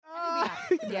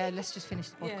Yeah, let's just finish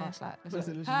the podcast. Like, let's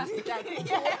go. Huh? That's what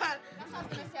I was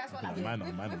gonna say as well. Like,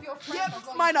 Minor. with your friends as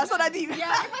well. Mine, so that deep.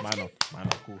 Yeah. Minor,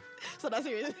 cool. So that's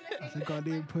serious. I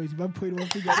goddamn pose. Man, putting one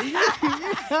finger.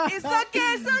 It's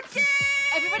okay.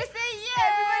 Everybody say yeah.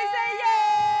 Everybody say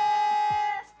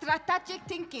yes. Strategic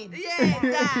thinking. Yeah,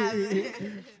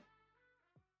 damn.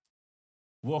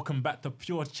 Welcome back to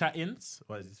Pure Chattings.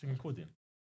 What is this thing called in?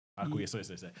 Cool. Yeah, sorry.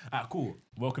 Cool.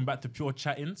 Welcome back to Pure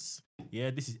Chattings.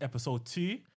 Yeah, this is episode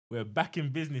 2. We're back in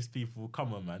business, people.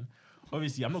 Come on, man.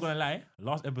 Obviously, I'm not gonna lie.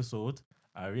 Last episode,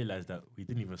 I realized that we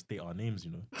didn't even state our names.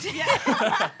 You know.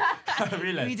 I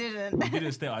realized We didn't. We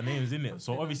didn't state our names, innit?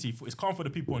 So obviously, it's calm for the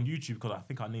people on YouTube because I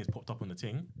think our names popped up on the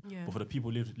thing. Yeah. But for the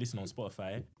people listening on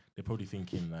Spotify, they're probably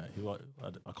thinking like,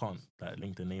 I can't like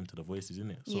link the name to the voices,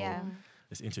 innit? So Yeah.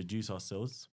 let's introduce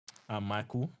ourselves. I'm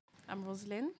Michael. I'm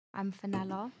Rosalind. I'm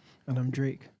Fenella. And I'm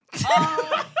Drake.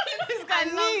 Oh, this guy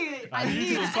knew. I knew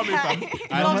this was coming, fam.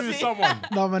 I knew someone.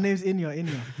 No, my name's Inya.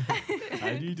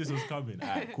 I knew this was coming.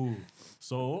 Alright, cool.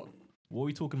 So, what are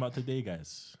we talking about today,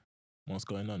 guys? What's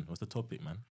going on? What's the topic,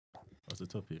 man? What's the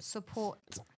topic? Support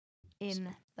in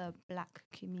the black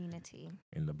community.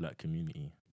 In the black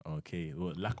community. Okay.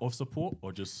 Well, lack of support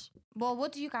or just... Well,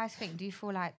 what do you guys think? Do you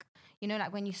feel like, you know,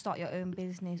 like when you start your own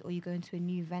business or you go into a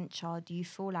new venture, do you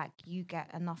feel like you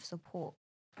get enough support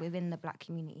within the black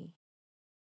community?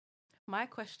 My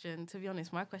question, to be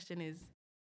honest, is,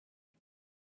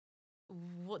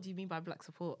 what do you mean by black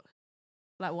support?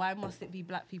 Like, why must it be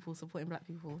black people supporting black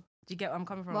people? Do you get where I'm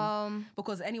coming from? Well,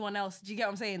 Because anyone else, do you get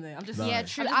what I'm saying there? I'm just, No. yeah,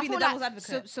 true. I'm just I being feel the devil's like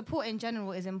advocate. support in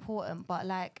general is important, but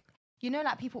like, you know,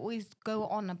 like people always go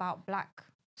on about black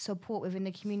support within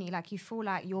the community. Like you feel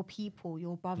like your people,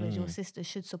 your brothers, your sisters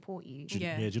should support you. Do you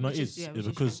Yeah, know what which it is- is? yeah, It's which is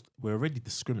because we're already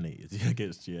discriminated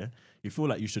against, yeah? You feel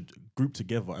like you should group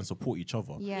together and support each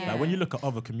other. Yeah. Like when you look at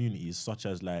other communities, such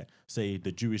as like, say,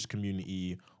 the Jewish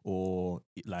community or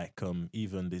like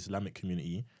even the Islamic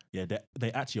community, yeah,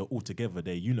 they actually are all together.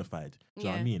 They're unified. Do you know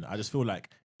what I Yeah. mean? I just feel like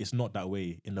it's not that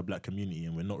way in the black community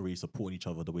and we're not really supporting each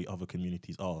other the way other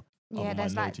communities are. Yeah, other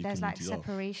there's like minority communities are.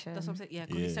 separation. That's what I'm saying. Yeah,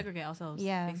 because we Yeah. segregate ourselves.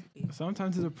 Yeah. Basically.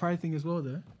 Sometimes there's a pride thing as well,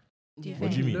 though. Yeah.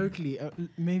 What do you mean? Locally,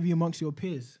 maybe amongst your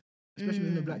peers, especially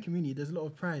in the Mm. black community, there's a lot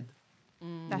of pride.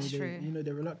 That's you know, true. You know,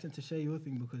 they're reluctant to share your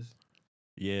thing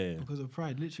Yeah. because of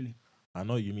pride, literally. I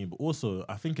know what you mean, but also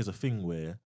I think it's a thing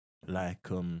where, like,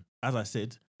 as I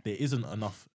said, there isn't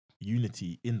enough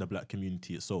unity in the black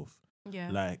community itself.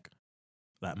 Yeah. Like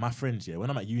my friends, yeah. When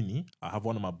I'm at uni, I have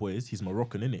one of my boys. He's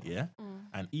Moroccan, innit, yeah.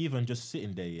 And even just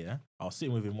sitting there, yeah, I was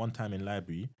sitting with him one time in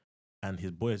library, and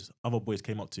other boys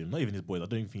came up to him. Not even his boys. I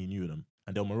don't even think he knew them,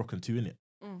 and they were Moroccan too, innit,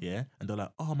 yeah. And they're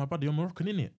like, "Oh, my brother, you're Moroccan,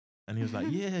 innit?" And he was like,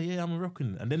 yeah, I'm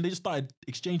Moroccan. And then they just started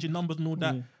exchanging numbers and all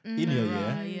that. Yeah. In here,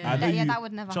 Right, yeah. I know Yeah, you, that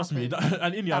would never trust me. happen.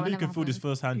 And in here, That I know would you can never feel this happen.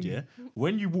 firsthand, yeah.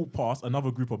 When you walk past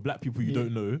another group of black people you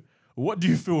don't know, what do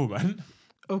you feel, man?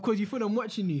 Of course, you feel them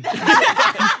watching you.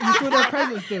 You feel their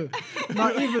presence, though.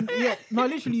 No,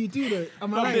 literally, you do, though.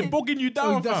 Am I Fam, they're lying? bogging you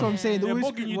down, That's fam. what I'm saying. They're Always-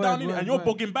 bogging you word, down, innit? word, And you're word.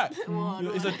 bogging back.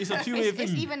 It's a two-way thing.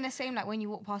 It's even the same like when you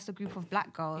walk past a group of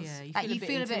black girls. Yeah, you like feel a you bit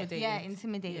feel a bit intimidated.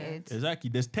 intimidated. Exactly.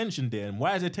 There's tension there. And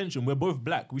why is there tension? We're both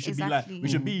black. We should be Exactly. like, we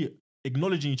should be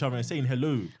acknowledging each other and saying hello.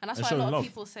 And that's why a showing lot of love.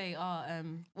 people say,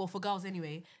 well, for girls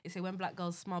anyway, they say when black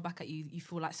girls smile back at you, you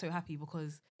feel like so happy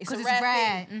because it's a Because rare, it's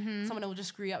rare. thing. Mhm. Someone will just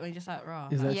screw you up and you're just like, rah.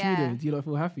 Is that Yeah. true, though? Do you not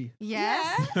feel happy?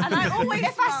 Yes. And I always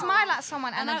If I smile at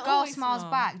someone And and, a I girl always smiles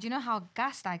smile. back, do you know how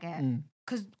gassed I get?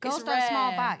 Because girls It's don't smile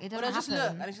rare. back. It Or doesn't they'll just look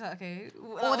happen. and it's like, okay.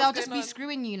 Or they'll just be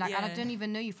screwing you, like, and I Yeah. don't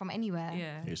even know you from anywhere.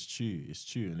 Yeah. It's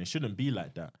true. And it shouldn't be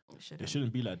like that. It It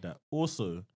shouldn't be like that.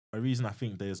 Also, a reason I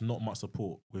think there's not much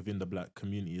support within the black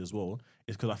community as well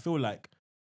is because I feel like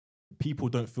people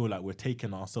don't feel like we're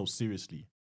taking ourselves seriously.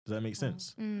 Does that make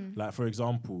sense? Like, for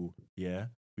example, yeah,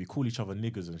 we call each other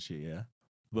niggas and shit, yeah.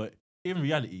 But in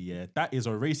reality, yeah, that is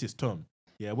a racist term.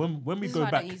 Yeah, when we This is go why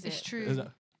I back, don't use It's it. true. is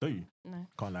that, don't you? No.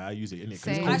 Can't lie, I use it, innit? 'Cause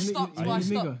Same. it's I culture. stopped. I Well, I use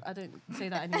stopped. nigger. I don't say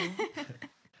that anymore.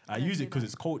 I don't use say it because that.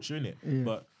 it's culture, innit? Yeah.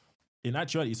 But in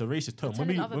actuality, it's a racist term. You're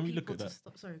When telling other we look people at to that,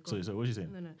 stop. Sorry, go sorry, on. what are you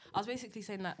saying? No. I was basically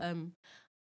saying that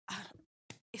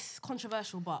it's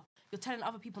controversial, but you're telling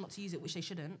other people not to use it, which they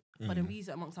shouldn't. But then we use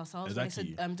it amongst ourselves.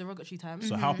 Exactly. And it's a derogatory term.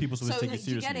 So how people supposed So to take it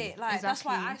do you seriously? get it? Like that's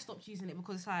why Exactly. I stopped using it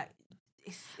because it's like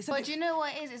it's a But bit do you know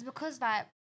what it is? It's because like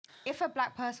if a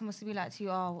black person was to be like to you,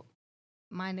 oh,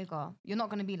 my nigga, you're not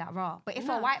gonna be like raw. But if a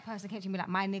No. white person came to me like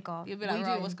my nigga, You'll be what like, you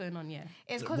right, doing? what's going on? Yeah.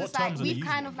 It's What because it's like terms are they we've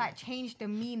using? kind of like changed the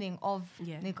meaning of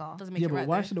Yeah. nigga. Doesn't make Yeah, it but right.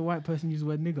 why though. should a white person use the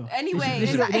word nigga? Anyway, They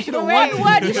should've- they should've the way wanted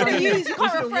word to. you should have They used, you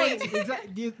can't should've refrain. wanted-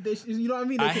 Exactly. You know what I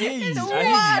mean? I They- hear you. The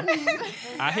I hear you.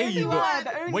 one. I hear you, Only but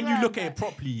one, only when you one. look at it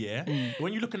properly, yeah,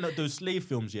 when you're looking at those slave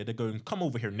films, yeah, they're going, "Come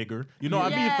over here, nigger." You know what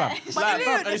I mean, Yeah. fam? But Like, dude,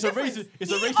 fam, and there's it's a difference. racist.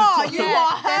 It's a racist. Oh, term. you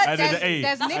Yeah, And then the A.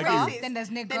 there's I get nigga, you. then there's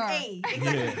nigger. Then A.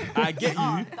 Exactly. Yeah, I get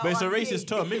you, but it's a one, racist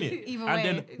term, innit? Either And way.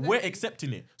 then we're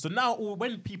accepting it. So now,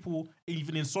 when people,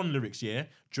 even in song lyrics, yeah,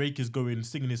 Drake is going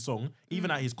singing his song. Even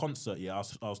at his concert, yeah,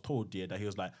 I was told, yeah, that he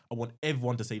was like, I want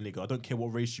everyone to say nigga. I don't care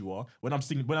what race you are. When I'm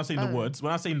saying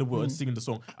the words, singing the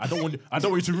song, I don't want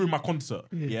you to ruin my concert.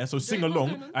 Yeah, so sing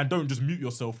along and don't just mute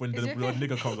yourself when the it word okay?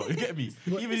 nigga comes out. You get me?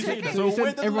 Even if saying that. So So he said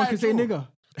where does the everyone line can say draw? nigga.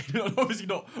 Obviously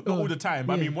not all the time.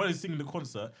 But I Yeah. mean, when he's singing the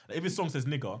concert, if his song says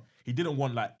nigger, he didn't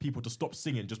want like people to stop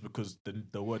singing just because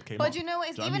the word came out. But you know what?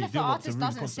 It's Do you even know if what the I mean? He artist didn't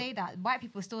want to doesn't ruin the say that, white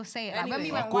people still say it. Like when we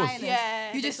Anyway. went Of course. wireless, Yeah,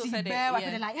 you they just still see said it, bare white yeah.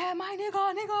 people like, yeah, my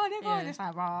nigga. Yeah. And it's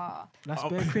like, rah. That's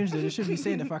very cringe though. They should be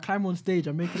saying if I climb on stage,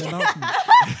 I'm making an announcement.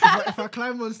 if I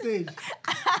climb on stage.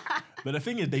 But the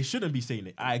thing is, they shouldn't be saying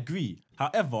it. I agree.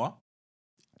 However,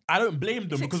 I don't blame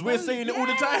them because we're saying it all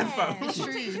the time, fam. It's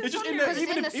true. It's just in Because there.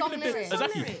 it's in the song lyrics.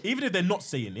 Exactly. Even if they're not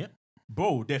saying it,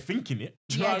 bro, they're thinking it.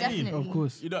 Do you know Yeah, what I mean? definitely. Of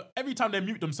course. You know, every time they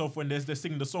mute themselves when they're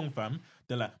singing the song, fam,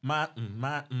 they're like, my.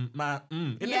 In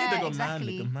Yeah, they go,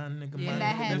 exactly. my nigga. Yeah. In their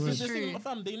heads, They're it's singing, true.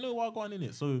 fam, they know what's going in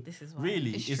it. So This is why.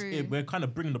 really, It's true. we're kind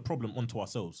of bringing the problem onto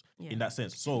ourselves Yeah. in that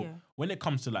sense. So Yeah. when it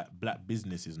comes to like black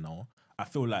businesses now, I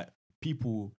feel like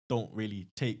people don't really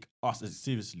take us as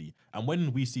seriously. And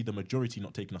when we see the majority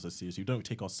not taking us as seriously, we don't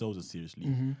take ourselves as seriously.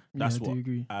 Mhm. That's yeah, I do what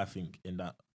agree. I think in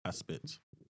that aspect.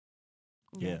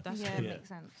 Yeah. That's Yeah, true. it makes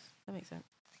sense. That makes sense.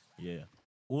 Yeah.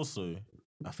 Also,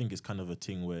 I think it's kind of a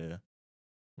thing where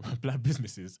black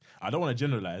businesses, I don't want to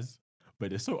generalize, but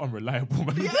they're so unreliable.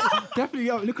 Man. Definitely,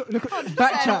 yo, look at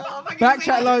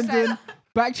Backchat London,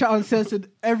 Backchat Uncensored,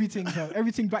 everything, fam.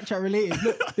 Everything Backchat related.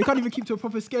 Look, they can't even keep to a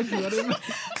proper schedule. I don't know.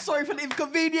 Sorry for the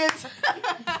inconvenience.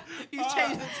 You've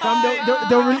changed the Fam, time.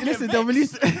 they'll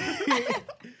release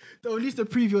they'll release the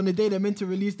preview on the day they're meant to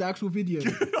release the actual video.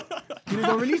 You know,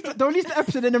 they'll release the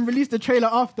episode and then release the trailer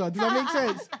after. Does that make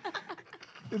sense?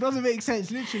 It doesn't make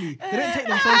sense, literally. They don't take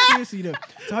themselves seriously though.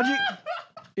 So how do you?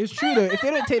 It's true though. If they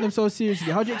don't take themselves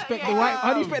seriously, how do you expect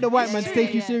the white man to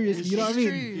take you seriously? You know what I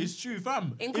mean? It's true,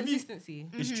 fam. If you- Inconsistency.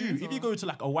 It's true. If you go to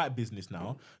like a white business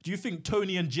now, do you think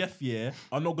Tony and Jeff, yeah,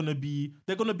 are not gonna be?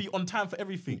 They're gonna be on time for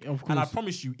everything. Of And I course.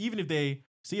 promise you, even if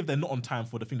they're not on time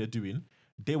for the thing they're doing,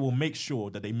 they will make sure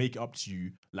that they make it up to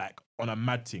you like on a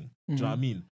mad thing. Do you know what I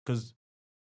mean? Because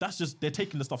that's just they're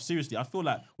taking the stuff seriously. I feel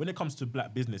like when it comes to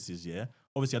black businesses, yeah,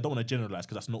 obviously I don't want to generalize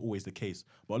because that's not always the case.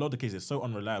 But a lot of the cases are so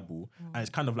unreliable, and it's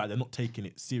kind of like they're not taking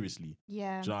it seriously.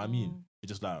 Yeah. Do you know what I mean?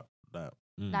 It's just like.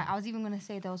 Like I was even gonna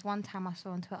say there was one time I saw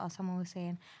on Twitter someone was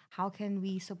saying, how can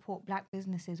we support black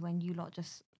businesses when you lot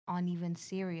just aren't even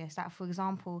serious? Like for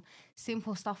example,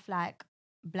 simple stuff like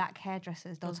black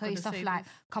hairdressers. They'll was tell you gonna stuff say like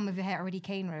this. come with your hair already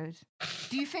Cane Road.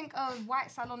 Do you think a white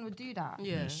salon would do that?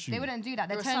 Yeah. it's true. They wouldn't do that.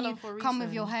 They're They're a telling salon you, for a come with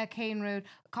reason. your hair cane road,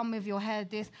 come with your hair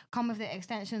this, come with the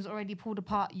extensions already pulled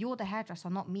apart. You're the hairdresser,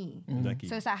 not me. Exactly.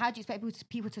 So it's like, how do you expect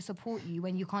people to support you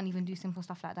when you can't even do simple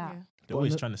stuff like that? Yeah. They're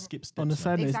always on the- trying to skip steps. On the man.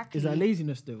 side note, is Exactly. that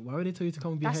laziness though? Why would they tell you to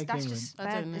come with your That's hair that's cane just I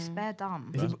bare, don't it's know. bare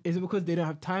dumb. Is it because they don't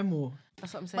have time or?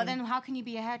 That's what I'm saying. But then how can you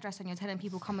be a hairdresser and you're telling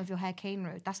people come with your hair cane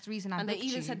road? That's the reason I and they booked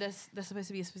even you. said there's supposed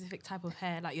to be a specific type of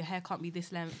hair, like your hair can't be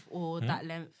this length or Hmm? that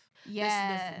length.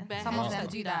 yeah, there's bare some of hairs them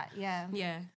that do do that. that. Yeah.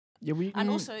 Yeah. Yeah, And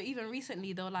also, even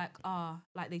recently, they were like,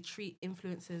 like they treat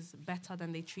influencers better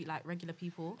than they treat like regular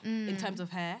people in terms of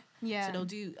hair. Yeah. So they'll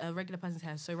do a regular person's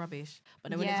hair so rubbish,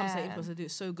 but then when it comes to Yeah. influencers, they do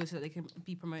it so good so that they can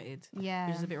be promoted. Yeah.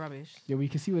 Which is a bit rubbish. yeah, we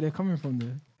can see where they're coming from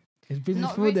though. It's business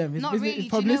Not, for re- them. It's not business. really.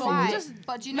 It's Do you know publicity. why? Just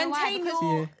But do you know why? maintain Because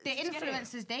your- the get it?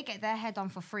 influencers, they get their hair done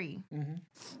for free.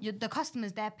 The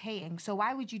customers, they're paying. So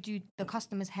why would you do the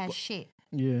customer's hair shit?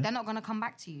 Yeah. They're not going to come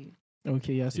back to you.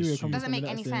 Okay. Yeah. I see where you're It's true. coming Doesn't from make in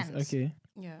that any sense. sense. Okay.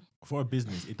 Yeah. For a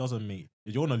business, it doesn't make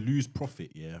you're gonna lose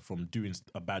profit, yeah, from doing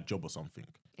a bad job or something.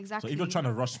 Exactly. So if you're trying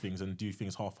to rush things and do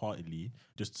things half-heartedly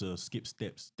just to skip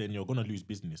steps, then you're gonna lose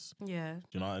business. Yeah. Do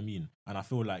you know what I mean? And I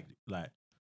feel like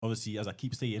obviously, as I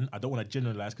keep saying, I don't want to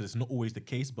generalize because it's not always the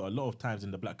case, but a lot of times in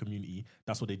the black community,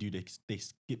 that's what they do. They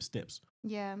skip steps.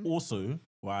 Yeah. Also,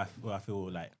 where I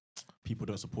feel like people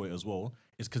don't support it as well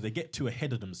is because they get too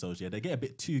ahead of themselves. Yeah, they get a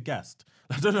bit too gassed.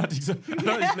 I don't know how to explain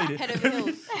it. Head over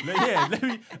heels. Let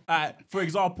me. For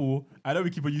example, I know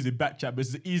we keep on using Backchat, but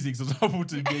it's an easy example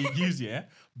to use. Yeah,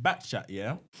 Backchat.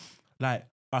 Yeah, like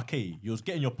okay, you're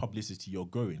getting your publicity, you're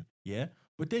growing, yeah.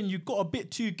 But then you got a bit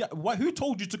too. Why? Who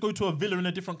told you to go to a villa in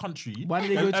a different country? Why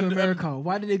did they go to America?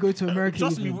 Why did they go to America?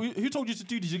 Trust me, even? who told you to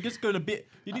do this? You're just going a bit.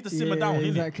 You need to simmer Yeah, down, innit?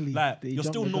 exactly. Like They you're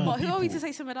jump still the normal gun. But who are we to people.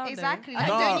 say simmer down? Exactly. Though? Like,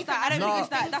 Nah, don't you think I don't that's think a it's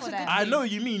good that. thing That's for a good them? I know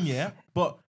what you mean, yeah,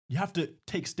 but you have to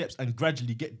take steps and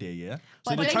gradually get there, yeah.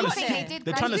 But they're do trying you to. think they did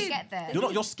They're trying gradually to. get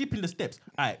there? You're skipping the steps.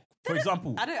 Alright, for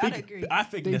example, I don't agree. I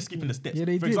think They- they're skipping the steps. yeah,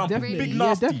 they for did, example, definitely. Big Yeah,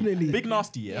 Nasty, definitely. Big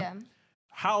Nasty, yeah. Yeah.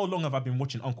 How long have I been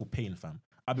watching Uncle Payne, fam?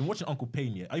 I've been watching Uncle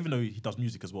Payne, yeah. Even though he does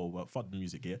music as well, but fuck the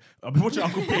music, yeah. I've been watching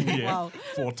Uncle Payne, yeah, Wow.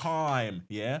 for time,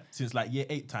 yeah, since like year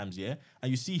 8 times, yeah.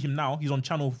 And you see him now, he's on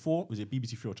Channel 4. Was it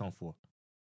BBC 3 or Channel 4?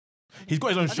 He's got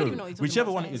his own don't show, even know what you're talking whichever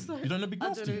about, one it is. sorry. You don't know Big I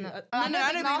Nasty? don't know. I know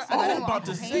I Big know. Nasty, Oh, I I'm don't know about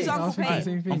Uncle to Payne. say, Who's Uncle I was thinking the Payne?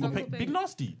 same thing. Uncle Uncle Payne, Payne. Big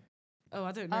Nasty. Oh,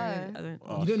 I don't know. Oh. I don't.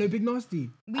 Oh, You don't know Big Nasty?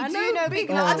 We I do know know Big Big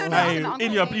Nasty. Nasty. I don't know Hey, and Uncle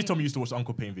Inya, Payne. please tell me you used to watch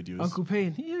Uncle Payne videos. Uncle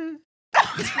Payne. Yeah.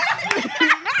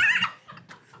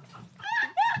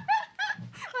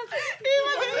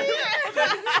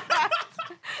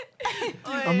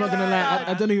 I'm not gonna lie.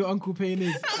 I don't know who Uncle Payne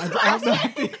is. I have no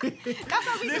idea. That's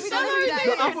what we said. We Listen. don't know who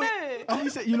No, that I is. thought- you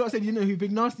said you lot said you know who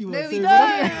Big Nasty was. No, we so-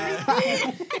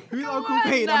 don't. Who's Uncle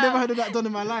Payne? I've never heard of that done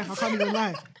in my life. I can't even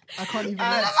lie. I can't even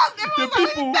lie. The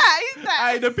people,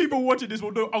 aye, the people watching this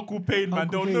will know Uncle Payne, man.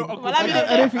 Uncle They'll know Payne. Uncle Well, Payne.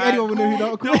 I don't think anyone will know who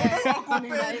that Uncle They'll Payne know Uncle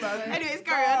Payne, man. Anyways,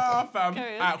 carry on. Fam.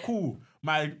 Carry on. Alright, cool.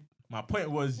 My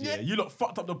point was, yeah, you lot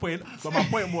fucked up the point, but my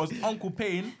point was Uncle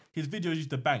Payne, his videos used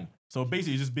to bang. So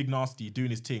basically, it's just Big Nasty doing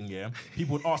his thing, yeah.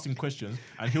 People would ask him questions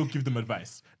and he'll give them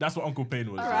advice. That's what Uncle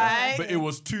Payne was. Yeah? Alright. But it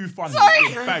was too funny.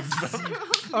 It bangs, fam.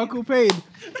 Uncle Payne.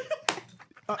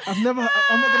 I'm not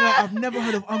gonna lie, I've never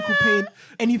heard of Uncle Payne,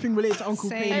 anything related to Uncle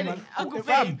Same. Payne, man. Uncle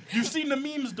Fam, Payne. you've seen the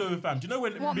memes though, fam. Do you know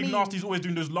when What Big meme? Nasty's always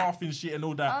doing those laughing shit and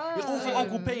all that? It's all from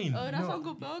Uncle Payne. Oh, that's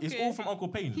Uncle Payne. It's all from Uncle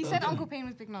Payne. He said Uncle Payne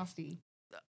was Big Nasty.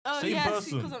 Oh, Same yes,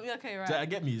 person. because I'm okay, Do you right.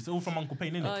 get me? It's all from Uncle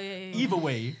Payne, innit? Oh, yeah. Either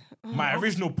way, my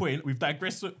original point, we've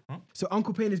digressed. Huh? So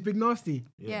Uncle Payne is Big Nasty.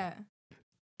 Yeah.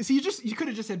 So you could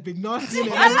have just said Big Nasty. Innit? You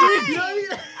know what I mean?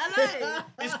 I like.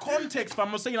 It's context, fam.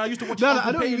 I'm saying I used to watch No, Uncle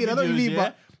I know what Payne you mean, I know what you videos, mean, yeah?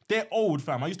 but- They're old,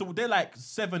 fam. They're like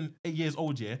 7, 8 years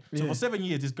old, yeah? So Yeah. for 7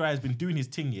 years, this guy has been doing his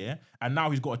thing, yeah? And now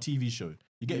he's got a TV show.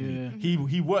 You get Yeah. me?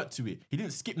 He worked to it. He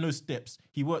didn't skip no steps.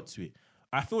 He worked to it.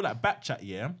 I feel like Backchat,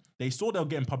 yeah? They saw they were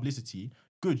getting publicity.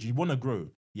 Good, you want to grow,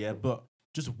 yeah? But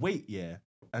just wait, yeah?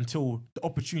 Until the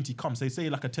opportunity comes. They say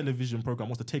like a television program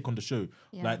wants to take on the show,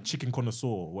 Yeah. like Chicken Connoisseur,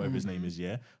 or whatever his name is,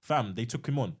 yeah? Fam, they took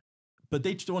him on. But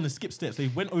they just want to skip steps. They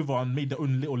went over and made their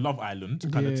own little Love Island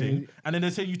kind of Yeah. thing. And then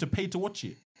they're saying you to pay to watch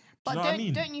it. But Do you know what I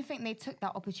mean? don't you think they took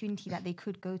that opportunity that they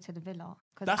could go to the villa?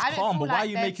 'Cause That's I don't calm, feel but why like are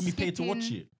you they're making me pay to watch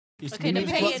skipping- it? It's Okay, Maybe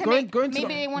But they, to going- make, going to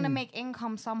maybe the- they want to make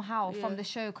income somehow Yeah. from the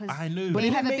show because I know. But they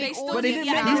they have a didn't big make, still but they need- didn't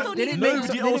yeah, make, they they still didn't need make,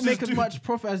 Nobody they else didn't is make as doing- much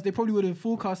profit as they probably would have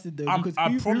forecasted though. I'm- Because I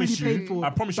who promise really you- paid for I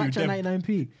promise you Backchat they've-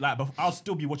 99p? Like, but I'll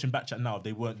still be watching Backchat now if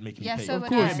they weren't making Yeah, me pay. so Of would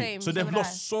course. I. Same. So they've would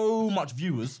lost I. so much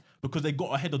viewers because they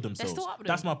got ahead of They're themselves. still up. Though.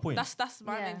 That's my point. That's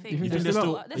my Yeah. main You thing. think think they're they're still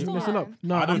still- up? They're You still think they're still up. up?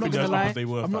 No, I don't I'm think not they're gonna as up lie. as they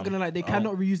were, I'm not fam. gonna lie. They Oh.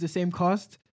 cannot reuse the same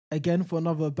cast again for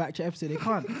another Backchat episode. They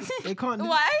can't. They can't.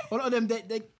 Why? A lot of them,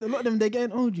 a lot of them, they're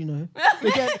getting old. You know.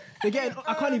 They're getting.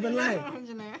 I can't even lie.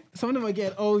 Some of them are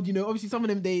getting old. You know. Obviously, some of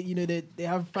them they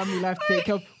have family life to take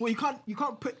care of. Well, you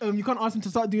can't ask them to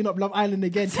start doing up Love Island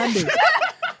again, can they?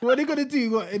 What are they gonna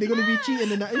do? What are they gonna be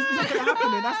cheating and that? It's not gonna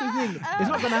happen. And that's the thing. It's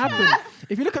not gonna happen.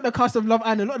 If you look at the cast of Love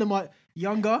Island, a lot of them are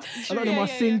younger. A lot of them Yeah, are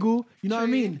yeah, single. You know what I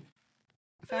True. mean?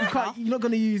 Fair You can't. enough. You're not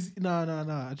gonna use. No.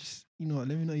 I just. You know what?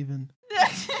 Let me not even.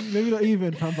 Maybe not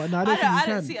even, fam. But no, I don't think you I can.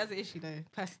 don't see it as an issue though,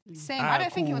 personally. Same. Alright, I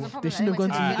don't think it was a cool. problem. They shouldn't have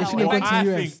went gone to to- the they villa. shouldn't have gone to I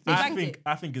US. think, They I banked think, it.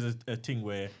 I think it's a thing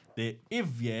where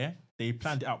if they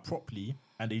planned it out properly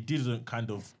and they didn't kind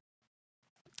of,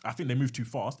 I think they moved too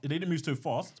fast. If they didn't move so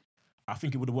fast, I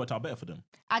think it would have worked out better for them.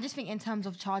 I just think in terms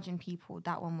of charging people,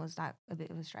 that one was like a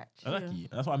bit of a stretch. Exactly.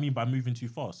 And that's what I mean by moving too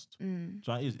fast. Mm.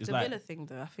 So it's The like Villa thing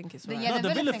though, I think it's The- right. yeah, no, the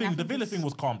the Villa Villa thing, I thing. The think Villa is- thing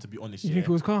was calm, to be honest. You Yeah. think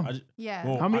it was calm? I just- Yeah.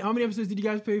 well, How many episodes did you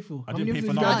guys pay for? I How didn't many pay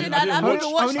for episodes none. did you I guys- didn't I've watch.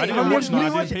 never watched I it. didn't How many watch. No, I I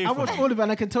didn't pay for watched it. all of it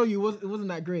and I can tell you it wasn't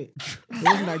that great. It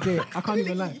wasn't that great. I can't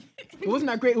even lie. It wasn't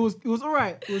that great. It was all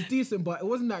right. It was decent, but it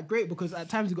wasn't that great because at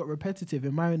times it got repetitive,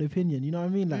 in my own opinion. You know what I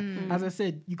mean? Like, as I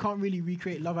said, you can't really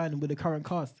recreate Love Island with the current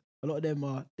cast. A lot of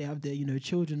them they have their,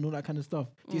 children and all that kind of stuff.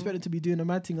 Do you expect them to be doing a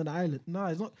mad thing on the island? No,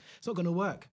 it's not going to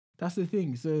work. That's the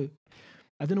thing. So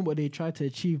I don't know what they tried to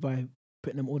achieve by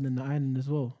putting them all in the island as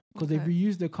well. Because they've Okay.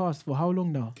 reused the cast for how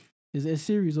long now? Is it a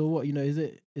series or what?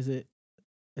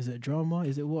 Is it drama?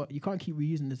 Is it what? You can't keep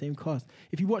reusing the same cast.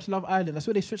 If you watch Love Island, that's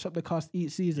where they switch up the cast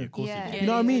each season. Of course Yeah. it You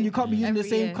know what I mean? You can't be using the Every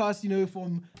same year. cast,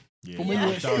 from Yeah, from when you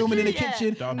were that would filming in the be true,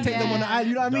 kitchen, That would take be them on the Yeah. island.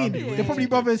 You know what I That mean? would be They're way probably too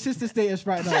brother and sister status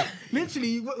right now.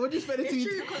 Literally, what do you expect it to It's be?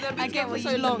 true because they've I been get together what for so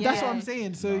you mean, long. That's yeah. what I'm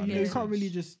saying. So Nah, you makes can't really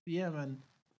sense. just man.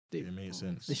 It makes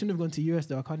sense. They shouldn't have gone to US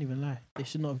though. I can't even lie. They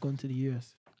should not have gone to the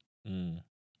US. Mm.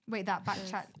 Wait, that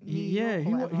backtrack. New Yeah, York or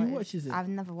who whatever it is. watches it? I've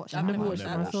never watched. I've that never one. watched it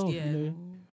never myself. Yeah. You know,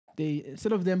 they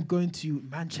instead of them going to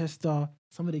Manchester,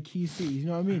 some of the key cities. You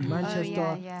know what I mean? Mm. Oh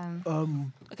Manchester. yeah.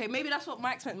 Okay, maybe that's what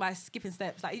Mike's meant by skipping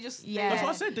steps. Like he just Yeah. That's what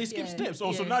I said. They skip Yeah. steps.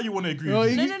 Oh, so Yeah. now you want to agree? Oh,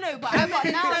 with me? No, but I mean,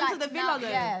 in now, terms like, of the now, villa, though.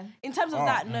 yeah. In terms of Oh,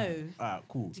 that, no. Alright,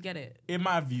 cool. Do you get it? In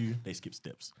my view, they skip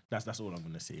steps. That's all I'm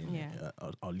gonna say. innit? Yeah.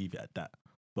 I'll leave it at that.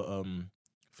 But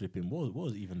flipping, what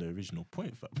was even the original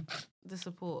point? Fam? The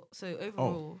support. So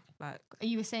overall, like,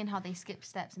 You were saying how they skip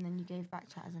steps, and then you gave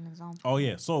backchat as an example. Oh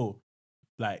yeah, so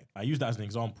like I use that as an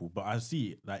example, but I see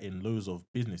it like in loads of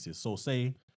businesses. So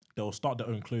say they'll start their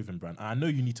own clothing brand, and I know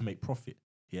you need to make profit.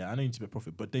 Yeah, I know you need to make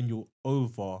profit, but then you'll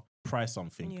overprice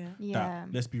something. yeah. Yeah.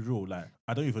 That, let's be real, like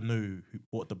I don't even know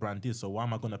what the brand is, so why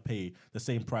am I gonna pay the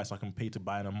same price I can pay to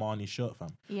buy an Armani shirt, fam?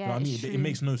 Yeah, You know what I mean? it's It true.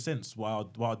 makes no sense why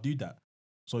I do that.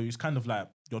 So it's kind of like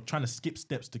you're trying to skip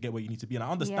steps to get where you need to be. And I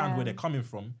understand Yeah. where they're coming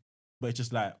from, but it's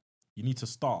just like you need to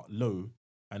start low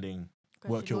and then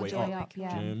work your way Work your way up. up, Do you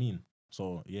yeah. know what I mean?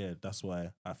 So yeah, that's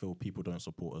why I feel people don't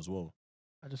support as well.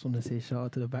 I just want to say shout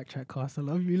out to the backtrack cast. I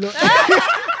love you. Look.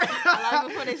 I like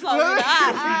before they start with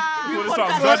that. We're You gonna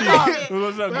start podcast gunning. start. We're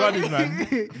gonna start gunning,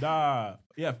 man. Nah,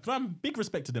 yeah, fam, big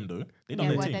respect to them though. They done Yeah,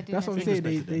 their what thing. they're doing That's what I'm Big saying.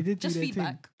 respect to They them. did do Just their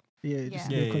feedback. thing. Yeah, just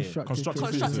Yeah. Yeah, constructive. constructive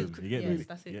Constructive criticism. You get yes, me?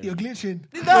 that's it. Yeah. You're glitching.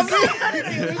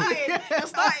 You're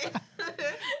starting.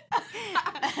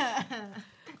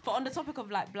 But on the topic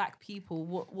of like black people,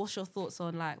 what's your thoughts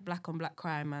on like black on black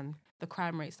crime and the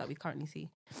crime rates that we currently see?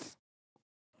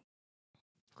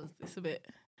 Because it's a bit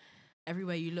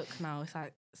everywhere you look now, it's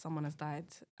like someone has died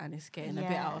and it's getting a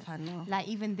bit Yeah. out of hand now. Like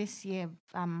even this year,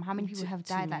 how many people have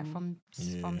died like from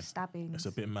Yeah. stabbings? It's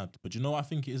a bit mad. But you know what I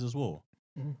think it is as well?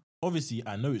 Mhm. Obviously,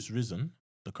 I know it's risen.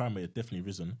 The crime rate has definitely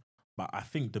risen. But I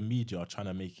think the media are trying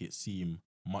to make it seem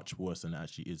much worse than it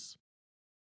actually is.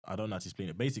 I don't know how to explain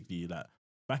it. Basically, like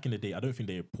back in the day, I don't think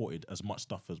they reported as much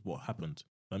stuff as what happened.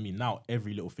 I mean, now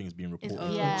every little thing is being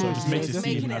reported. yeah. So it just makes it It's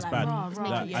seem making it as like bad. raw, raw.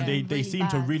 Like, Yeah. and they Really seem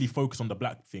to bad. really focus on the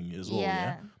black thing as well, yeah.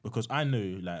 Yeah. Because I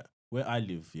know, like, where I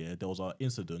live, yeah, there was an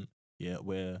incident, yeah,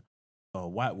 where a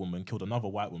white woman killed another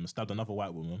white woman, stabbed another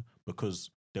white woman because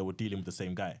they were dealing with the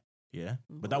same guy, yeah.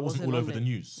 But that wasn't all on over the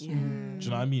news. Yeah. Do you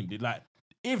know what I mean? Like,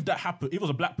 if that happened, if it was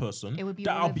a black person, It would be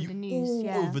that'll all over be the news, all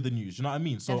yeah. over the news. You know what I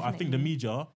mean? So I think the Definitely.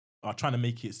 media are trying to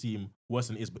make it seem worse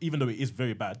than it is. But even though it is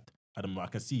very bad, I don't know. I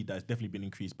can see that it's definitely been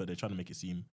increased, but they're trying to make it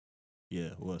seem,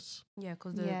 worse. Yeah,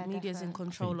 because the Yeah, media's in definitely.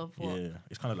 control of what Yeah,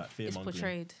 it's kind of like fear is mongering.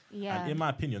 portrayed. Yeah. And in my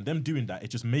opinion, them doing that,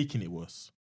 it's just making it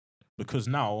worse. Because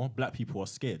now black people are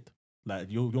scared. Like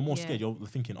you're more Yeah. scared. You're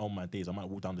thinking, oh my days, I might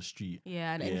walk down the street.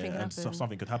 Yeah, and anything can and happen.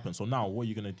 something could happen. So now what are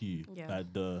you gonna do? Yeah.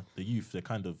 Like the youth, they're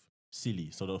kind of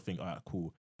silly. So they'll think, all right,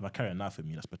 cool. If I carry a knife with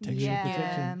me, that's protection. Yeah.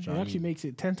 Protection. Do you know It what I actually mean? makes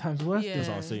it 10 times worse. Yeah. That's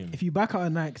what I'm saying. If you back out a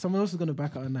knife, someone else is gonna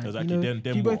back out a knife. Exactly. You know, Then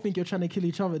if you both what? think you're trying to kill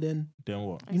each other, then Then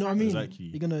what? you know what I mean. Exactly.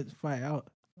 You're gonna fight it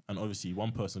out. And obviously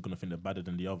one person's gonna think they're better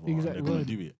than the other. Exactly. And they're gonna Word.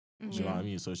 do it. Do you know what I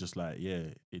mean? So it's just like, yeah,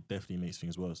 it definitely makes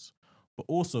things worse. But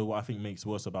also what I think makes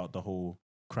worse about the whole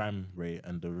crime rate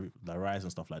and the rise and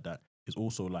stuff like that is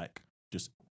also like just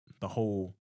the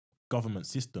whole government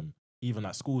system, even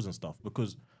at schools and stuff.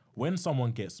 Because when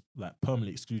someone gets like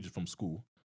permanently excluded from school,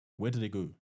 where do they go?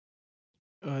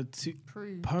 To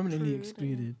Prove. permanently Prude,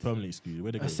 excluded. Permanently excluded.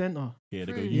 Where they go? A center. Yeah,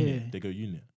 they go Prude. unit. Yeah. They go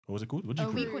unit. What was it called? What do you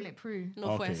Oh, call we it? call it Prue.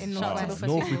 Northwest. In Shout out to Northwest. North,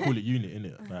 Northwest. we call it unit,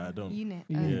 innit? Like, I don't. Unit.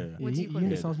 Yeah. What do you call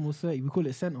Unit it? sounds more 30. We call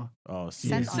it center. Oh, see.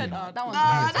 Centre. see. That one.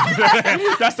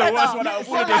 That's the worst one out of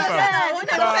all of them,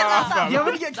 fam. Nah, fam. Yeah,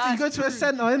 when you get you go to a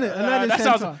center, innit? A learning that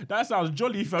center. sounds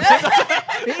jolly, fam.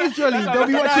 It is jolly. They'll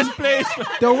be Like a watching. nice place.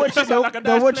 They'll watch. That sounds like a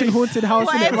They're nice watching place. Haunted House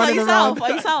What innit, ends? Are running you around south?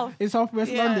 Are you south? in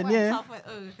Southwest London. Yeah. Southwest.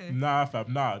 Oh, okay. Nah,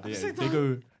 fam, nah.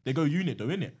 They go unit though,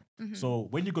 innit? So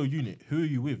when you go unit, who are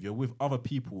you with? You're with other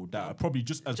people that are probably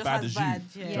just as bad as you. yeah.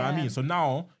 Do you know what I mean? So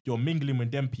now you're mingling with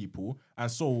them people,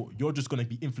 and so you're just gonna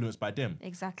be influenced by them.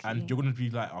 Exactly. And you're gonna be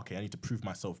like, okay, I need to prove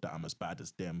myself that I'm as bad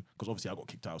as them because obviously I got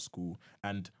kicked out of school,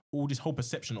 and all this whole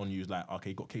perception on you is like, okay,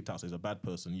 you got kicked out, so he's a bad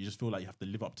person. You just feel like you have to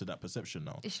live up to that perception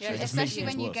now. It's Yeah, true, it just makes especially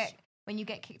things when you worse.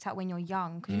 get kicked out when you're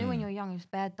young. Because you know when you're young, it's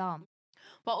bare dumb.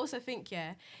 But I also think,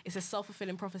 yeah, it's a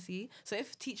self-fulfilling prophecy. So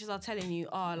if teachers are telling you,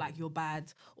 oh, like you're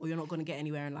bad or you're not going to get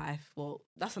anywhere in life, well,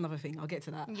 that's another thing. I'll get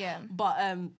to that. Yeah. But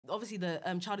obviously the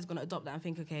child is going to adopt that and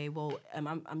think, okay, well,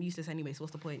 I'm useless anyway, so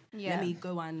what's the point? Yeah. Let me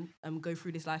go and go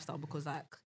through this lifestyle because like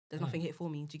there's nothing here for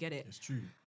me. Do you get it? It's true.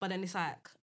 But then it's like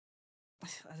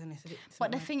I don't know. It's a bit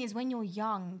But the mad. thing is, when you're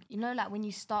young, you know, like when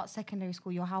you start secondary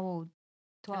school, you're how old?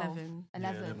 12, 11.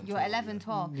 11. Yeah, 11, You're 12, 11, yeah.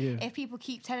 12. Yeah. If people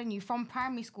keep telling you from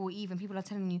primary school, even people are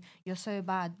telling you, you're so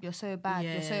bad, you're so bad,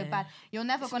 you're so Yeah. bad. You're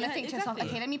never going to Yeah, think to yourself, exactly.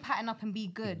 okay, let me pattern up and be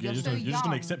good. You're You're just, so gonna, you're young. just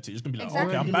gonna accept it. You're just gonna be like,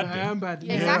 Exactly. okay, I'm bad I then. am bad.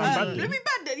 Yeah, Yeah, exactly. I'm bad then. Let me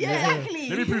bad then. Yeah, Yeah. exactly.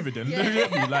 Let me prove it then. Yeah. Let me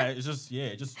get me. Like, it's just, yeah,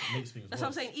 it just makes things That's what I'm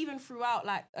worse. saying. Even throughout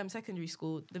like secondary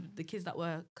school, the kids that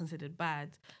were considered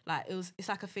bad, like it's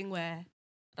like a thing where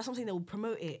that's something they will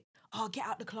promote it. Oh, get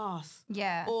out the class.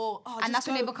 Yeah. Or and that's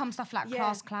when they become stuff like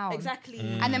class clown. Exactly.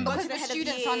 And then Go because to the head of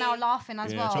students year. are now laughing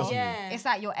as Yeah, well, trust me. Yeah. it's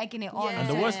like you're egging it on. Yeah. And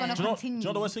the so worst, it's going do to you know, continue. do you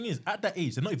know the worst thing is? At that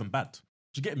age, they're not even bad. Do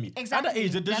you get me? At that Exactly.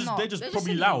 age, they're They're just not. they're just They're just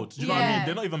probably silly. loud. Do you know what I mean? Yeah.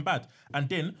 They're not even bad. And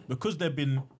then because they've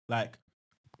been like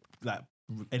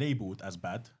enabled as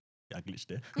bad. Yeah, I glitched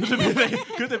there.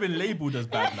 Because they've been labelled as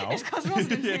bad now. It's 'cause Rosalind's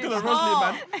yeah, here. because Rosalind,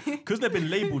 man. Because they've been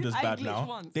labelled as I bad glitched now.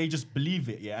 once. They just believe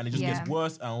it, yeah, and it just Yeah. gets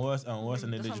worse and worse and worse,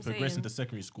 and then That's they what just I'm progress saying. into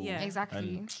secondary school. Yeah. Exactly.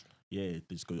 And yeah, they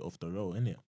just go off the roll,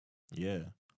 innit? Yeah.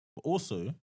 But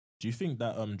also, do you think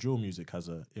that drill music has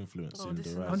an influence Oh, in this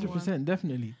the is rise? another 100%,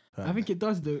 definitely. I Fam. think it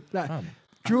does though. Like Fam.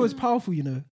 drill is powerful, you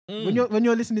know. Mm. When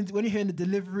you're listening to, when you're hearing the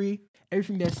delivery,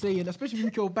 everything they're saying, especially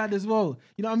if you're bad as well.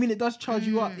 You know what I mean? It does charge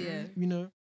you up. Yeah. You know,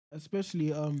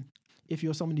 especially if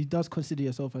you're someone who does consider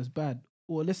yourself as bad,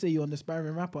 or let's say you're an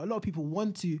aspiring rapper. A lot of people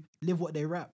want to live what they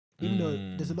rap, even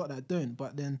though there's a lot that don't.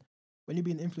 But then when you're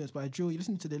being influenced by a drill, you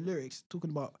listen to the lyrics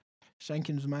talking about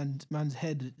shanking man's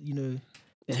head, you know,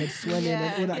 the head swelling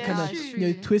and all that Yeah, kind of, it's you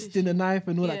know, true. twisting a knife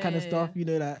and all that Yeah, kind of yeah, stuff. You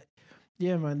know, that,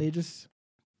 yeah, man, they just,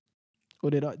 or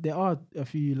there are a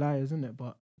few liars, isn't it?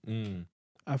 But Mm.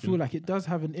 I feel like it does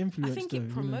have an influence. I think though, it you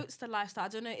know. promotes the lifestyle. I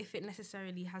don't know if it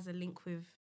necessarily has a link with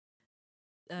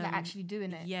Like actually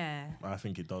doing it. Yeah. I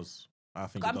think it does. I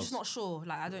think I'm it does. just not sure.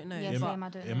 Like I don't know. Yeah, in, but same, I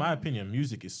don't know. in my opinion,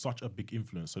 music is such a big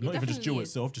influence. So It not even just definitely drill is.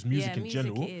 itself, just music Yeah, in music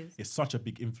general. it is. It's such a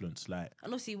big influence. Like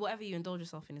and obviously whatever you indulge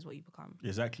yourself in is what you become.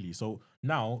 exactly. So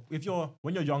now, when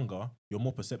you're younger, you're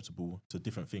more perceptible to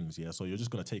different things. Yeah. So you're just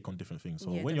gonna take on different things.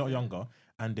 So Yeah, when you're definitely. younger,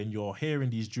 and then you're hearing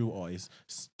these drill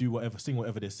artists do whatever, sing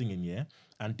whatever they're singing, yeah,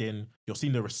 and then you're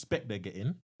seeing the respect they're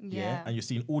getting, Yeah. and you're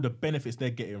seeing all the benefits they're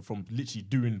getting from literally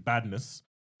doing badness.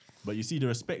 But you see the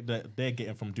respect that they're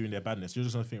getting from doing their badness. You're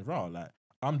just gonna think, right, like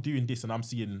I'm doing this and I'm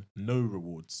seeing no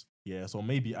rewards. Yeah, so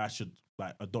maybe I should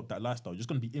like adopt that lifestyle. You're just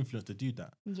gonna be influenced to do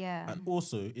that. Yeah. And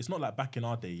also, it's not like back in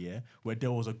our day, yeah, where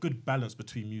there was a good balance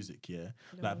between music, yeah.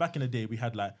 Like back in the day, we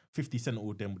had like 50 Cent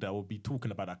all them that would be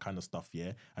talking about that kind of stuff,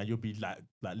 yeah, and you'll be like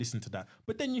listening to that.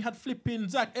 But then you had flipping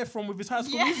Zac Efron with his High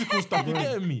School Musical stuff. You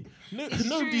getting me?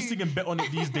 Nobody's singing Bet on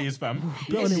It these days, fam.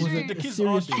 Bet on It was true. a the kids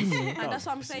serious are tune, you know. And that's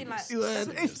what I'm saying. Like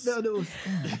It's that it was.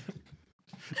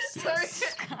 Sorry.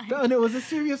 That it was a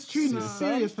serious tune. It's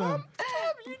serious, fam.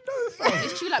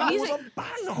 it's true. Like music.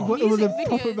 It was a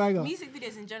proper banger. Music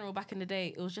videos in general back in the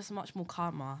day, it was just much more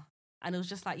calmer, and it was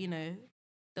just like there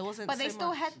wasn't. But they so still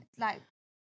much. had like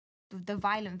the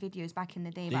violent videos back in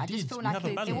the day. They But I just did. feel We like have a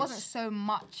it balance. wasn't so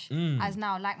much as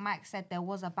now. Like Mike said, there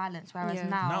was a balance. Whereas Yeah.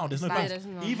 Now there's it's no like balance. there's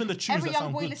not. Even the tunes every that young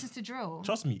sound boy good. listens to drill.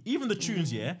 Trust me, even the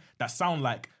tunes, yeah, that sound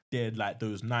like they're like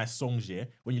those nice songs, yeah.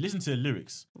 When you listen to the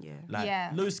lyrics, Yeah. like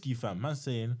Yeah. low ski fam, man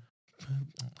saying,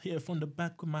 here from the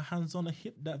back with my hands on the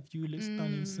hip, that view looks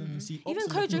stunning. Son. See, Even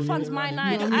ops on the Kojo floor, Fun's yeah, My running.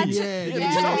 Nine. You know what I I mean? took- Yeah, it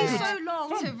yeah, took yeah. me so long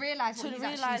to realize what to he's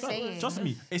actually realise- saying. Trust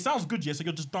me, it sounds good, yeah. So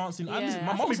you're just dancing. I listen, Yeah,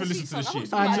 my I mum thought even it was a listens to this sweet shit.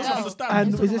 song. I I thought it just was understand.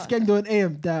 And It's is this gang doing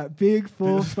AM? That big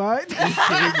 4-5?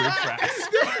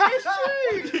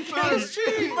 It's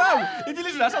true, fam. If you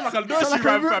listen, that sounds like a nursery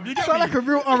rhyme, fam. You get Sound me? like a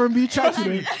real R&B track, you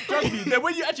know. Trust me. Then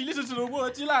when you actually listen to the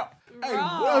words, you're like, hey,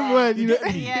 Right. what? One word, you know.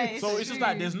 Get me? Yeah, it's So it's just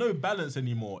like true. there's no balance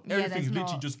anymore. Yeah, Everything's there's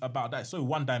literally not. just about that. It's so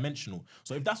one dimensional.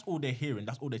 So if that's all they're hearing,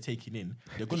 that's all they're taking in,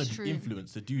 they're gonna It's be true.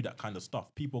 influenced to do that kind of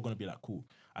stuff. People are gonna be like, cool,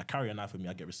 I carry a knife with me,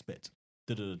 I get respect.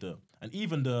 Da-da-da-da. And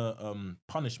even the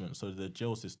punishment, so the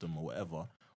jail system or whatever,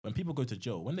 when people go to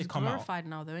jail, when they It's come out, glorified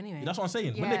now, though. Anyway. that's what I'm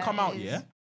saying. When they Yeah, come it out, is. yeah,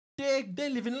 they're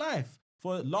living life.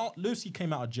 For Lucy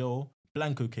came out of jail,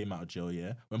 Blanco came out of jail,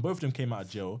 yeah. When both of them came out of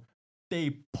jail,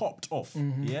 they popped off,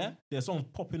 yeah. Their songs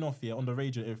popping off, yeah, on the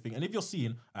radio and everything. And if you're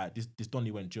seeing, this Donny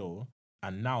went jail,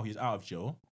 and now he's out of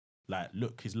jail, like,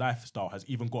 look, his lifestyle has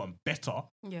even gotten better.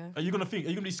 Yeah. Are you gonna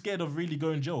be scared of really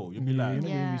going jail? You'll be Yeah, like, you're not gonna be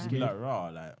Yeah. you'll be scared. like, rah,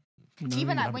 like. You know Even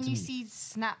what I like happened when to you me. see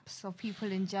snaps of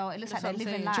people in jail, it looks That's like they're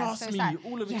what I'm living saying. life. Trust So it's me, like,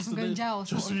 all of yes, this I'm is going the- jail. Sort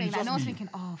trust of me, thing. Like trust no one's me. thinking,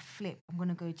 oh flip, I'm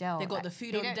gonna go jail. They got Like, the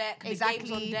food they on don't- deck, the exactly.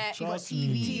 games on deck. You got Trust TV,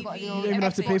 me. you got TV. your You don't even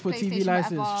have to pay Xbox, for TV PlayStation,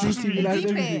 license. whatever. Street Trust TV me. license,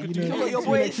 Keep everything. it. You know, You got your you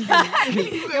boys.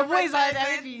 like- Your boys are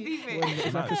there.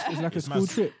 It's like a It's school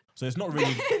mass. trip. So it's not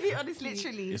really. Honestly,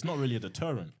 literally. It's not really a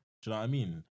deterrent. Do you know what I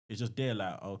mean? It's just they're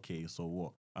like, okay, so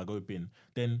what? I go bin.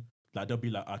 Then like they'll be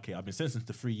like, okay, I've been sentenced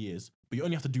to 3 years, but you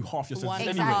only have to do half your sentence One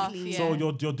anyway. Exactly. So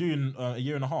yeah. you're doing a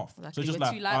year and a half. Exactly, So it's just we're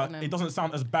like too light on them. it doesn't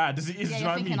sound as bad as it is. Yeah, do you know you're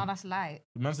what I thinking, mean? oh, that's light.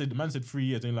 The man said 3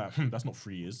 years, and you're like, that's not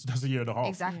 3 years. That's a year and a half.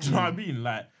 Exactly. Do you know what I mean?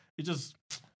 Like it just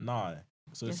nah.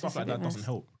 So Yes, stuff it's a like bit that doesn't mess.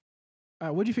 help.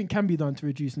 What do you think can be done to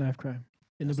reduce knife crime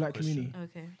in the That's the black question.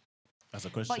 community? Okay. That's a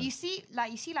question. But you see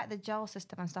like the jail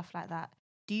system and stuff like that.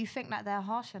 Do you think that they're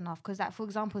harsh enough? Because like, for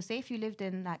example, say if you lived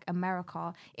in like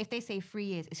America, if they say 3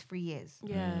 years, it's 3 years.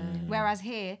 Yeah. Whereas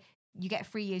here, you get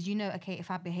 3 years, you know, okay, if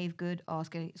I behave good,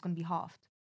 it's gonna be halved.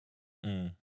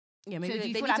 Mm. Yeah, So maybe do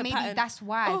you they feel need like to maybe pattern. that's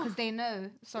why? Oh. Because they know.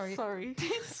 Sorry. Sorry,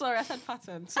 sorry, I said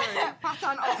pattern. Sorry.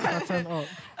 Pattern Pattern up.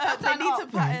 They need to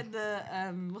up. pattern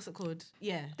the what's it called?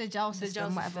 Yeah. The jail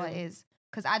system, whatever it is.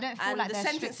 Because I don't feel And like the they're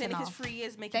strict sentencing, if it's enough. 3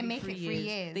 years, make They it be make 3 it 3 years.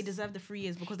 years. They deserve the 3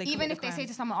 years because they Even commit if the they say crime.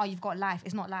 to someone, "Oh, you've got life,"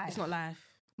 it's not life. It's not life.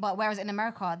 But whereas in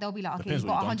America, they'll be like, "Okay, Depends you've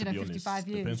what got you've done, to be honest. 155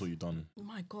 years." Depends what you've done. Oh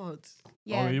my god.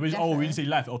 Yeah, we definitely. didn't say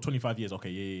life. 25 years. Okay,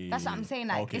 yeah. That's what I'm saying.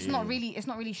 Like, Okay, it's yeah, not yeah. it's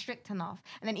not really strict enough.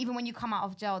 And then even when you come out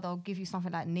of jail, they'll give you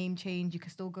something like name change. You can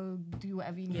still go do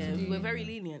whatever you need Yeah, to do. we're very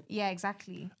lenient. Yeah,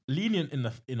 exactly. Lenient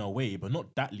in a way, but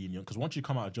not that lenient. Because once you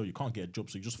come out of jail, you can't get a job,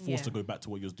 so you're just forced Yeah. to go back to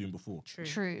what you was doing before.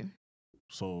 True.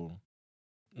 So,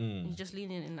 You're just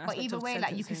lenient in that But aspect either of way,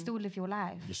 like you can sentencing. still live your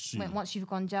life it's true. once you've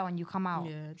gone jail and you come out.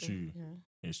 Yeah, True. Yeah.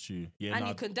 It's true. Yeah, And nah,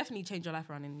 you can definitely change your life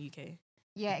around in the UK.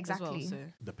 Yeah, as exactly. well, so.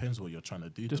 depends what you're trying to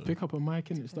do. Just though. pick up a mic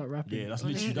and start rapping. Yeah, that's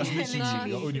Literally. literally Literally.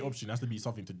 your only option. It has to be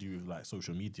something to do with like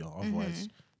social media. Otherwise,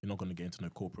 you're not going to get into no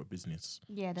corporate business.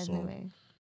 Yeah, there's So- no way.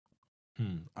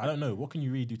 I don't know. What can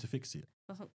you really do to fix it?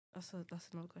 That's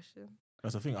another question.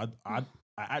 That's the thing. I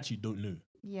actually don't know.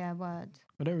 Yeah, word.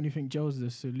 I don't really think jail's the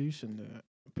solution.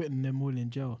 Putting them all in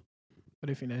jail, I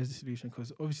don't think that is the solution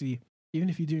because obviously, even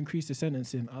if you do increase the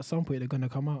sentencing, at some point they're gonna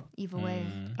come out. Either way.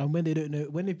 And when they don't know,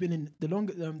 when they've been in the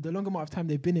longer amount of time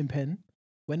they've been in pen,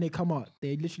 when they come out,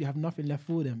 they literally have nothing left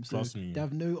for them. So Trust me. they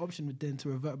have no option with them to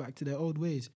revert back to their old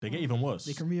ways. They get even worse.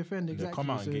 They can reoffend They exactly. come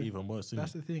out and so get even worse.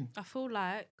 that's innit? the thing. I feel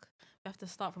like we have to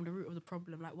start from the root of the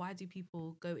problem. Like, why do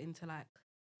people go into like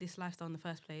this lifestyle in the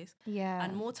first place? Yeah.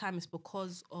 And more time is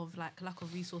because of like lack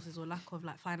of resources or lack of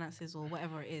like finances or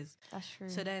whatever it is. That's true.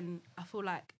 So then I feel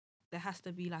like there has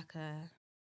to be like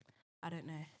I don't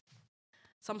know,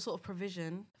 some sort of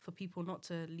provision for people not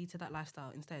to lead to that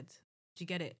lifestyle instead. Do you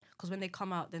get it? Because when they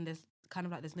come out, then there's kind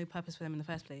of like there's no purpose for them in the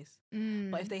first place.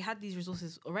 But if they had these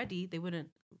resources already, they wouldn't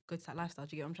go to that lifestyle.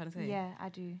 Do you get what I'm trying to say? Yeah, I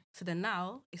do. So then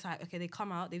now it's like, okay, they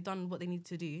come out, they've done what they need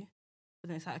to do, but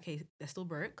then it's like, okay, they're still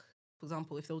broke. For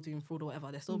example, if they're doing fraud or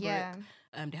whatever, they're still Yeah.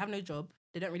 broke. They have no job.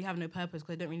 They don't really have no purpose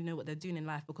because they don't really know what they're doing in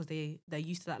life because they're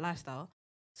used to that lifestyle.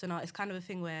 So now it's kind of a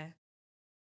thing where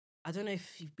I don't know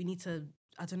if we need to,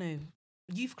 I don't know,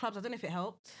 youth clubs, I don't know if it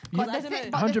helped. But I the, don't know.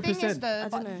 but the thing 100%. is though, I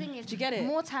but don't the know. thing is, Do you get it?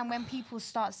 more time when people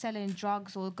start selling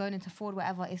drugs or going into fraud,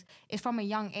 whatever, it's from a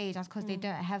young age. That's because they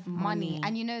don't have money. Money.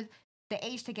 And you know, the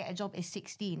age to get a job is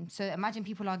 16. So imagine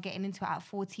people are getting into it at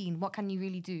 14. What can you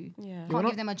really do? Yeah. Can't when I-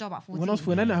 give them a job at 14. When I was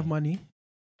 4, I didn't have money.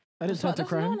 I didn't turn to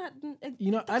crime.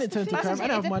 You know, I didn't turn to That's crime. what I I'm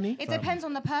didn't have saying. money. It depends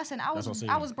on the person. I That's what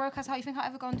I'm was saying. broke as how you think I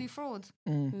ever go and do fraud.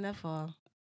 Never.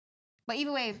 But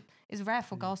either way, it's rare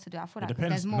for girls to do. I feel It like depends.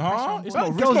 there's more pressure Nah, on it's boys.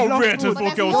 not, Girls it's not love rare fraud. for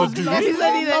But girls to do. there's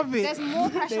They more- love it. There's more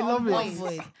pressure They love on it.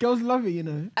 boys. Girls love it, you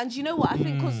know. And you know what? I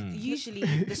think because usually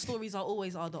the stories are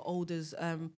always the olders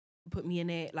put me in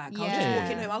it. Like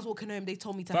Yeah. I was walking home. They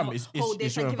told me to Fam, hold it's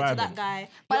this your and give it to that environment. guy.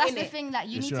 But You're that's in the it. thing that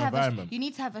you It's need your to have. environment. You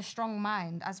need to have a strong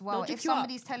mind as well. Logic If you up.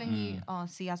 somebody's telling you,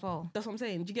 see as well. That's what I'm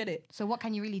saying. Do you get it? So what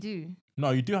can you really do? No,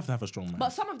 you do have to have a strong man. But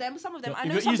some of them, So I if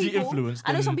know you're some easily people. influenced,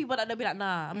 I know some then- people that they'll be like,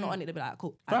 nah, I'm not on it. They'll be like,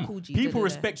 cool, I Fam, called you. people da, da, da.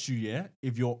 respect you, yeah,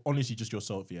 if you're honestly just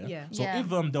yourself, yeah. Yeah. So Yeah. if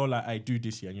they're like, I do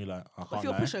this, yeah, and you're like, I can't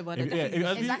you're a lie. pushover, if, then definitely- if you're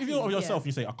on Exactly, yourself, yeah.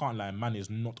 you say, I can't lie, man is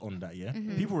not on that, yeah.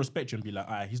 Mm-hmm. People respect you and be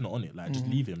like, he's not on it, like just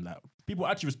leave him. Like people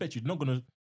actually respect you. They're not gonna.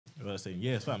 What I'm saying,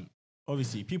 yes, fam.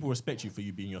 Obviously, people respect you for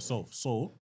you being yourself.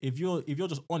 So if you're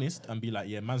just honest and be like,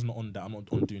 yeah, man's not on that, I'm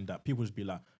not on doing that. People just be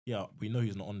like, yeah, we know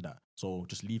he's not on that, so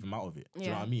just leave him out of it. Do you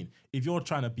know Yeah. what I mean? If you're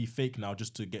trying to be fake now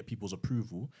just to get people's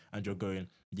approval, and you're going,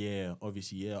 yeah,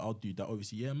 obviously, yeah, I'll do that.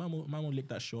 Obviously, yeah, man will lick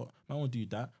that shot. Man will do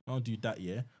that. Man will do that.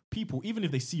 Yeah. People, even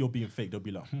if they see you're being fake, they'll be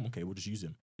like, okay, we'll just use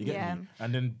him. You get Yeah. me?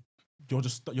 And then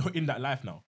you're in that life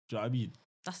now. Do you know what I mean?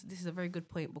 This is a very good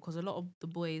point because a lot of the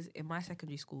boys in my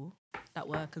secondary school that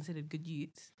were considered good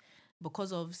youths,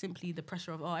 because of simply the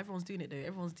pressure of everyone's doing it though,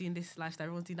 everyone's doing this lifestyle,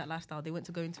 everyone's doing that lifestyle, they went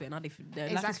to go into it and now their life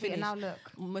is Exactly. And finished. now look,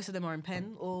 Most of them are in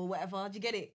pen or whatever. Do you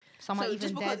get it? someone So even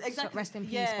just because- dead. exactly, Rest in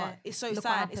peace. Yeah, but it's so look what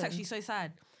sad. It's happened. actually so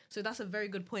sad. So that's a very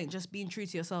good point. Just being true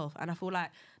to yourself, and I feel like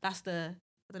that's I don't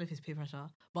know if it's peer pressure,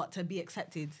 but to be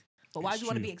accepted But why It's do you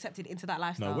want to true. be accepted into that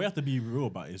lifestyle? No, we have to be real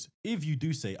about is if you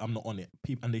do say I'm not on it,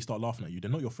 people and they start laughing at you, they're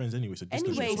not your friends anyway. So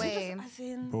distance anyway, yourself. so Way. just as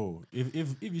in, Bro,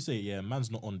 if you say yeah, man's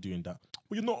not on doing that,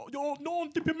 well you're not on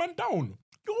dipping man down.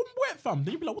 You're on wet, fam.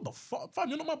 Then you be like, what the fuck, fam?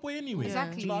 You're not my boy anyway.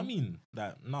 Exactly. Do you know what I mean?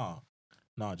 That nah,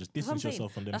 just that's what I'm distance saying.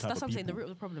 yourself from them That's type what of I'm saying. The people. root of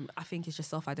the problem, I think, is just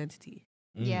self-identity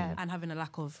Yeah. and having a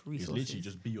lack of It's resources. literally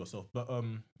just be yourself. But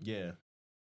yeah,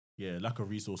 lack of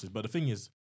resources. But the thing is,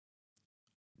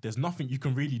 there's nothing you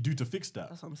can really do to fix that.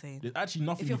 That's what I'm saying. There's actually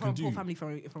nothing If you're you from can a poor do.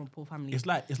 family, from a poor family, It's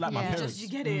like my Yeah. parents. You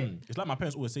get it. It's like my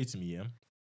parents always say to me, yeah,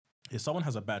 if someone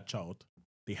has a bad child,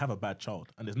 they have a bad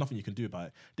child, and there's nothing you can do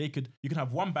about it. You can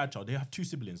have one bad child. They have two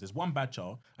siblings. There's one bad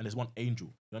child and there's one angel.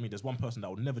 You know what I mean? There's one person that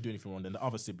will never do anything wrong. Then the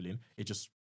other sibling is just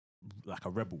like a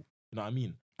rebel. You know what I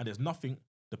mean? And there's nothing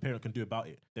the parent can do about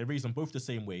it. They raise them both the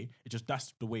same way. It's just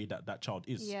that's the way that child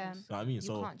is. Yeah. You know what I mean? You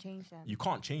So can't change them. you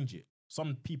can't change it.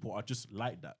 Some people are just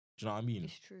like that. Do you know what I mean?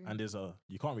 It's true. And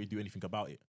you can't really do anything about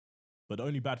it. But the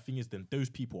only bad thing is then those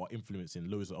people are influencing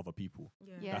loads of other people.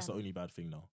 Yeah. That's the only bad thing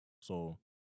now. So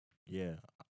yeah,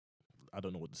 I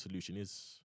don't know what the solution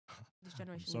is. This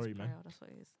generation sorry, is man. frail, that's what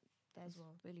it is. There's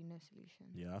really no solution.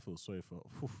 Yeah, I feel sorry for.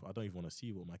 I don't even want to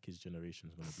see what my kids' generation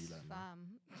is gonna be like. Man.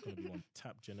 Fam. It's gonna be one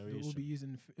tap They'll all generation. be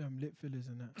using lip fillers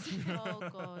and that. Oh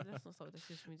God, let's not start with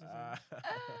the social media. Ah.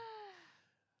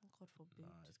 God forbid.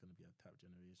 Nah, it's gonna be a tap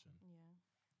generation. Yeah.